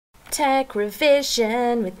Tech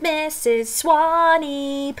Revision with Mrs.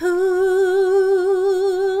 Swanee Pooh.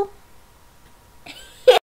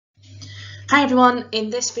 Hi everyone, in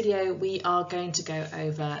this video we are going to go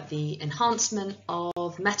over the enhancement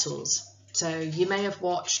of metals. So you may have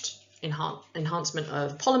watched enhancement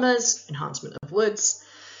of polymers, enhancement of woods.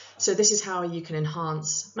 So this is how you can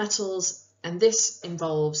enhance metals, and this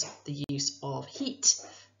involves the use of heat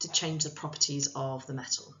to change the properties of the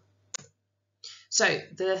metal. So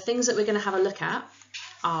the things that we're going to have a look at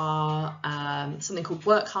are something called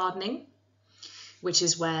work hardening, which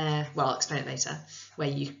is where, well, I'll explain it later,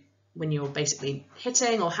 when you're basically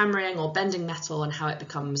hitting or hammering or bending metal and how it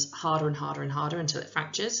becomes harder and harder and harder until it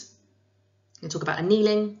fractures. We'll talk about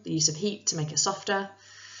annealing, the use of heat to make it softer.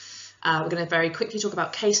 We're going to very quickly talk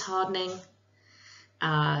about case hardening,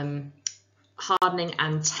 hardening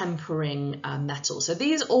and tempering metal. So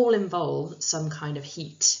these all involve some kind of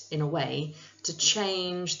heat in a way to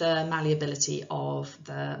change the malleability of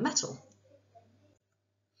the metal.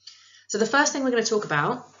 So the first thing we're going to talk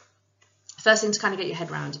about, first thing to kind of get your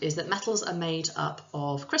head around, is that metals are made up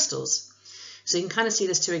of crystals. So you can kind of see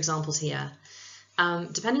there's two examples here.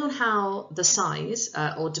 Depending on how the size,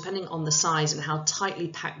 or depending on the size and how tightly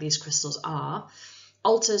packed these crystals are,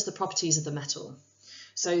 alters the properties of the metal.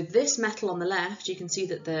 So this metal on the left, you can see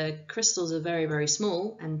that the crystals are very, very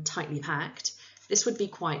small and tightly packed. This would be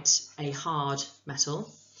quite a hard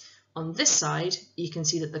metal. On this side, you can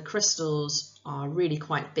see that the crystals are really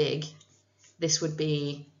quite big. This would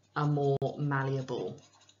be a more malleable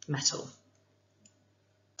metal.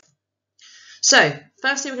 So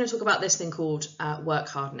firstly, we're going to talk about this thing called work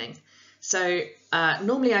hardening. So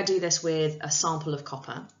normally I do this with a sample of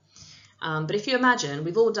copper. But if you imagine,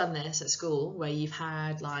 we've all done this at school where you've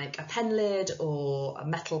had like a pen lid or a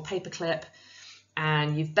metal paper clip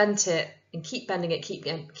and you've bent it and keep bending it, keep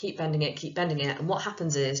bending it, keep bending it. And what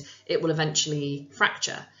happens is it will eventually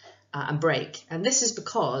fracture and break. And this is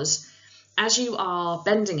because as you are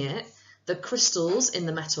bending it, the crystals in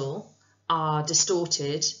the metal are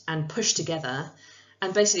distorted and pushed together.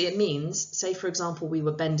 And basically it means, say for example, we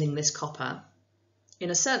were bending this copper. In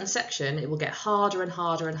a certain section, it will get harder and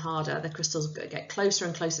harder and harder. The crystals get closer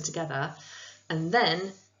and closer together, and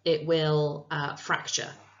then it will fracture.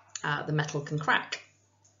 The metal can crack.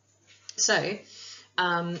 So,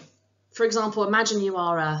 for example, imagine you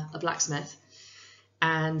are a blacksmith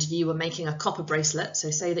and you were making a copper bracelet. So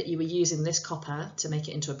say that you were using this copper to make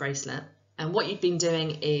it into a bracelet. And what you've been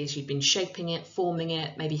doing is you've been shaping it, forming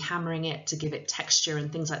it, maybe hammering it to give it texture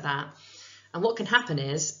and things like that. And what can happen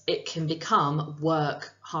is it can become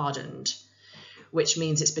work hardened, which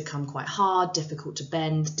means it's become quite hard, difficult to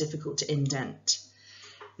bend, difficult to indent.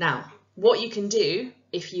 Now, what you can do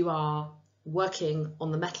if you are working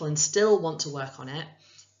on the metal and still want to work on it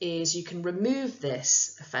is you can remove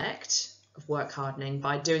this effect of work hardening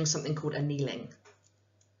by doing something called annealing.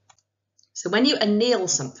 So when you anneal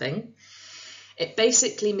something, it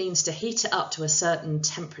basically means to heat it up to a certain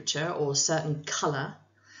temperature or a certain colour.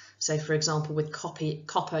 So for example, with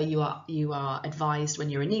copper, you are advised when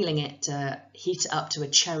you're annealing it to heat it up to a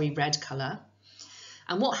cherry red colour.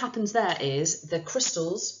 And what happens there is the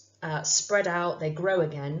crystals spread out, they grow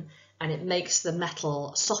again, and it makes the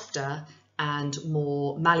metal softer and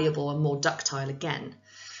more malleable and more ductile again.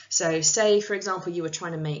 So say, for example, you were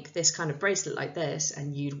trying to make this kind of bracelet like this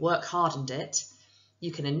and you'd work hardened it,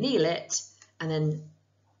 you can anneal it, and then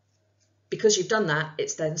because you've done that,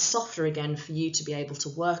 it's then softer again for you to be able to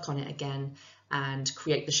work on it again and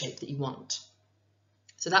create the shape that you want.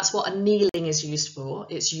 So that's what annealing is used for.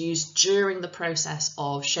 It's used during the process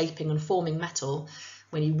of shaping and forming metal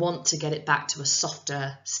when you want to get it back to a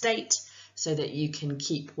softer state so that you can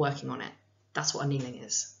keep working on it. That's what annealing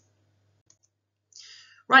is.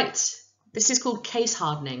 Right, this is called case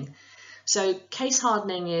hardening. So case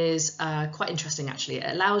hardening is quite interesting actually.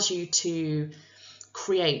 It allows you to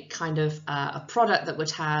create kind of a product that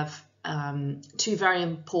would have two very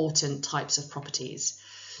important types of properties.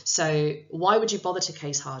 So why would you bother to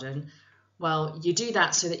case harden? Well, you do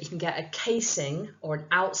that so that you can get a casing or an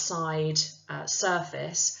outside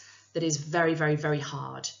surface that is very, very, very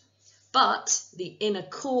hard. But the inner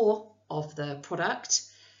core of the product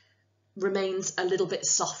remains a little bit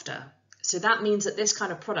softer. So that means that this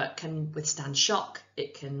kind of product can withstand shock,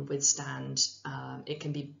 it can withstand, it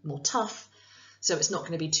can be more tough, so it's not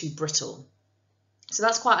going to be too brittle. So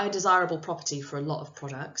that's quite a desirable property for a lot of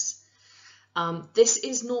products. This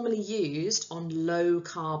is normally used on low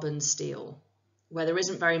carbon steel, where there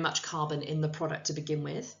isn't very much carbon in the product to begin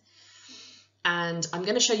with. And I'm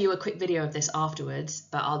going to show you a quick video of this afterwards,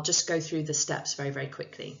 but I'll just go through the steps very, very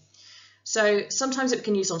quickly. So sometimes it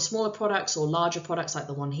can be used on smaller products or larger products like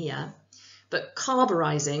the one here, but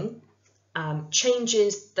carburizing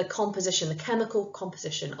changes the composition, the chemical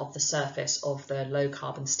composition of the surface of the low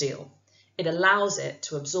carbon steel. It allows it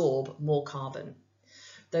to absorb more carbon.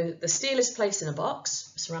 The steel is placed in a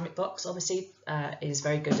box, a ceramic box obviously, is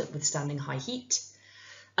very good at withstanding high heat.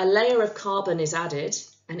 A layer of carbon is added,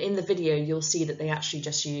 and in the video you'll see that they actually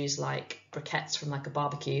just use like briquettes from like a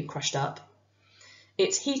barbecue crushed up.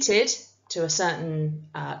 It's heated to a certain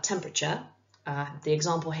temperature. The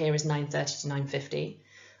example here is 930 to 950.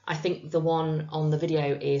 I think the one on the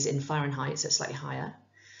video is in Fahrenheit, so it's slightly higher.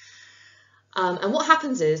 And what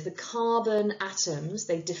happens is the carbon atoms,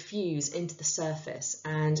 they diffuse into the surface.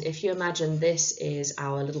 And if you imagine this is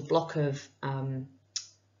our little block of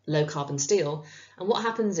low carbon steel, and what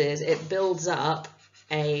happens is it builds up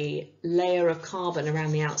a layer of carbon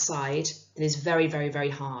around the outside that is very, very, very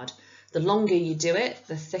hard. The longer you do it,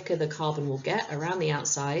 the thicker the carbon will get around the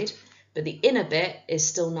outside, but the inner bit is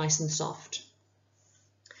still nice and soft.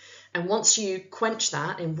 And once you quench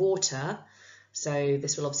that in water, so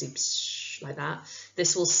this will obviously like that,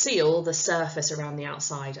 this will seal the surface around the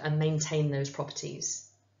outside and maintain those properties.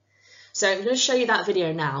 So I'm going to show you that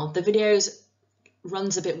video now. The video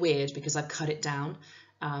runs a bit weird because I've cut it down,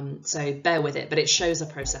 so bear with it, but it shows the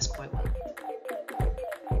process quite well.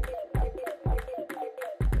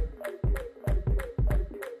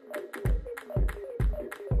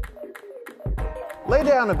 Lay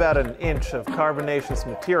down about an inch of carbonaceous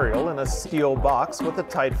material in a steel box with a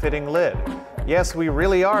tight-fitting lid. Yes, we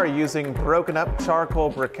really are using broken up charcoal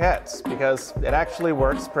briquettes because it actually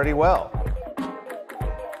works pretty well.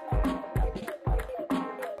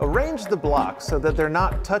 Arrange the blocks so that they're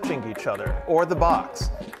not touching each other or the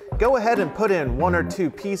box. Go ahead and put in 1 or 2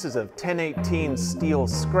 pieces of 1018 steel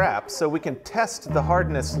scrap so we can test the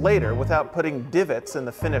hardness later without putting divots in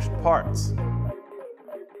the finished parts.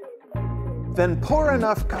 Then pour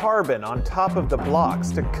enough carbon on top of the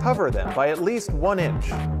blocks to cover them by at least 1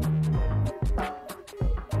 inch.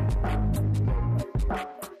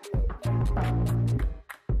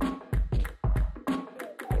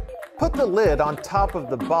 Put the lid on top of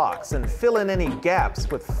the box and fill in any gaps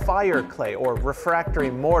with fire clay or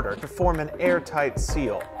refractory mortar to form an airtight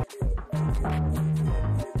seal.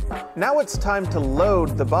 Now it's time to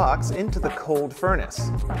load the box into the cold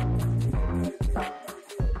furnace.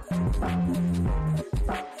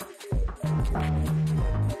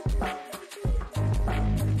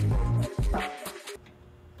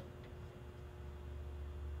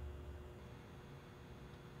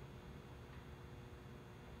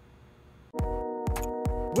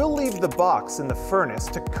 We'll leave the box in the furnace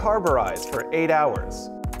to carburize for 8 hours.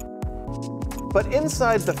 But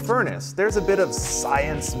inside the furnace, there's a bit of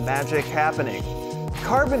science magic happening.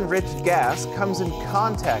 Carbon-rich gas comes in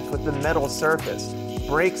contact with the metal surface,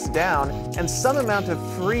 breaks down, and some amount of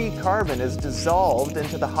free carbon is dissolved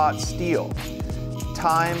into the hot steel.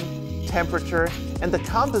 Time, temperature, and the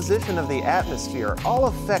composition of the atmosphere all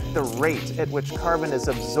affect the rate at which carbon is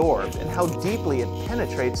absorbed and how deeply it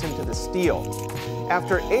penetrates into the steel.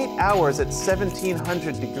 After 8 hours at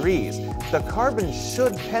 1700 degrees, the carbon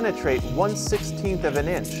should penetrate 1/16 of an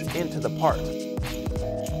inch into the part.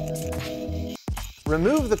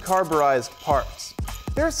 Remove the carburized parts.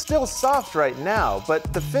 They're still soft right now,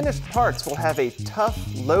 but the finished parts will have a tough,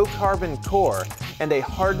 low-carbon core and a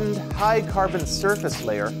hardened, high-carbon surface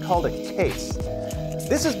layer called a case.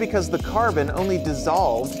 This is because the carbon only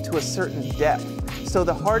dissolved to a certain depth, so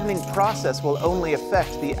the hardening process will only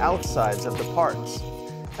affect the outsides of the parts.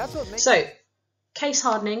 That's what makes So, case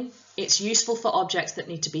hardening, it's useful for objects that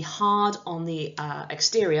need to be hard on the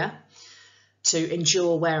exterior to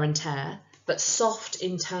endure wear and tear, but soft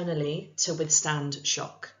internally to withstand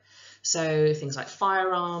shock. So things like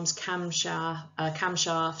firearms,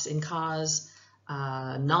 camshafts in cars,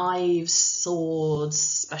 knives, swords,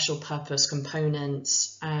 special purpose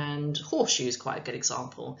components, and horseshoes, quite a good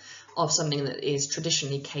example of something that is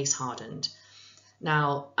traditionally case hardened.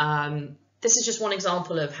 Now, this is just one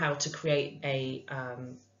example of how to create a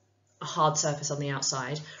hard surface on the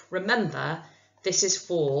outside. Remember, this is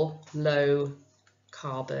for low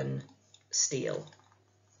carbon steel,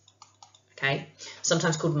 okay?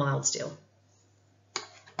 Sometimes called mild steel.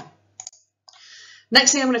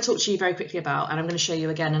 Next thing I'm going to talk to you very quickly about, and I'm going to show you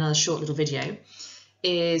again another short little video,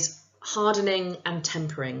 is hardening and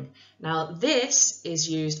tempering. Now this is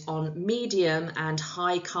used on medium and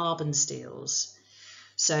high carbon steels.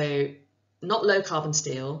 So not low carbon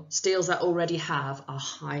steel, steels that already have a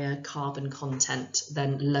higher carbon content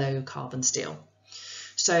than low carbon steel.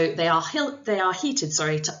 So they are heated,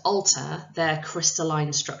 to alter their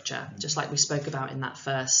crystalline structure, just like we spoke about in that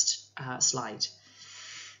first slide.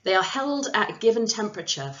 They are held at a given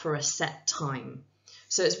temperature for a set time.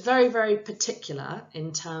 So it's very, very particular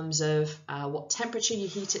in terms of what temperature you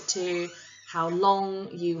heat it to, how long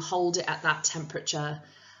you hold it at that temperature.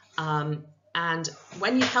 And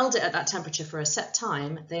when you held it at that temperature for a set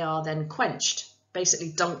time, they are then quenched,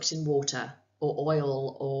 basically dunked in water or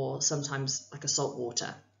oil or sometimes like a salt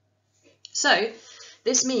water. So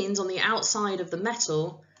this means on the outside of the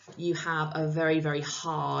metal, you have a very, very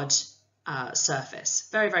hard surface,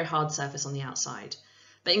 very, very hard surface on the outside.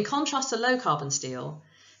 But in contrast to low carbon steel,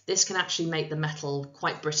 this can actually make the metal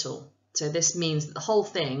quite brittle. So this means that the whole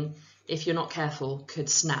thing, if you're not careful, could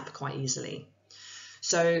snap quite easily.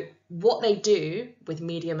 So what they do with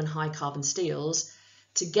medium and high carbon steels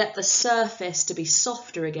to get the surface to be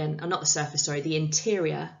softer again, or not the surface, sorry, the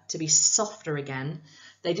interior to be softer again,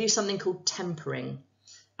 they do something called tempering.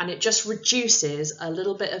 And it just reduces a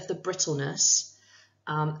little bit of the brittleness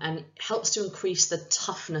and helps to increase the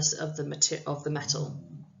toughness of the metal.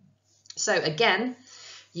 So again,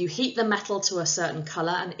 you heat the metal to a certain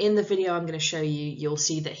colour, and in the video I'm going to show you, you'll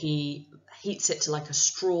see that he heats it to like a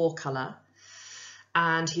straw colour.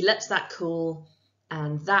 And he lets that cool,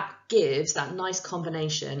 and that gives that nice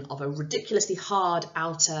combination of a ridiculously hard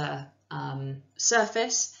outer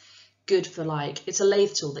surface, good for like, it's a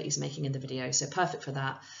lathe tool that he's making in the video, so perfect for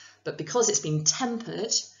that. But because it's been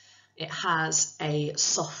tempered, it has a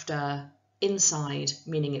softer inside,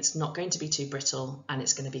 meaning it's not going to be too brittle and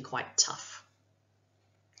it's going to be quite tough.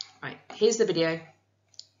 Right, here's the video,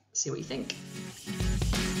 see what you think.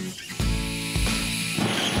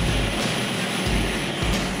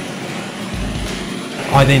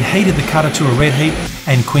 I then heated the cutter to a red heat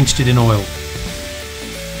and quenched it in oil.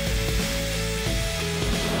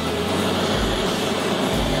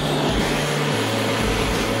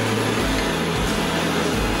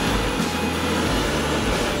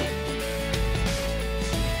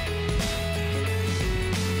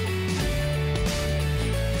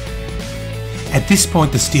 At this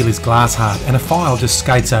point the steel is glass hard and a file just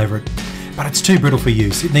skates over it, but it's too brittle for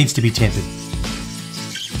use, it needs to be tempered.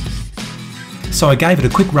 So I gave it a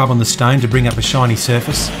quick rub on the stone to bring up a shiny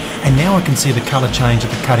surface, and now I can see the colour change at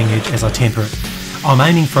the cutting edge as I temper it. I'm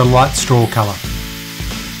aiming for a light straw colour.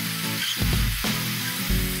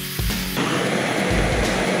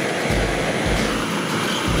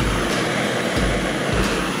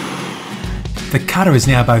 The cutter is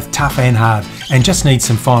now both tough and hard and just needs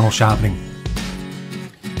some final sharpening.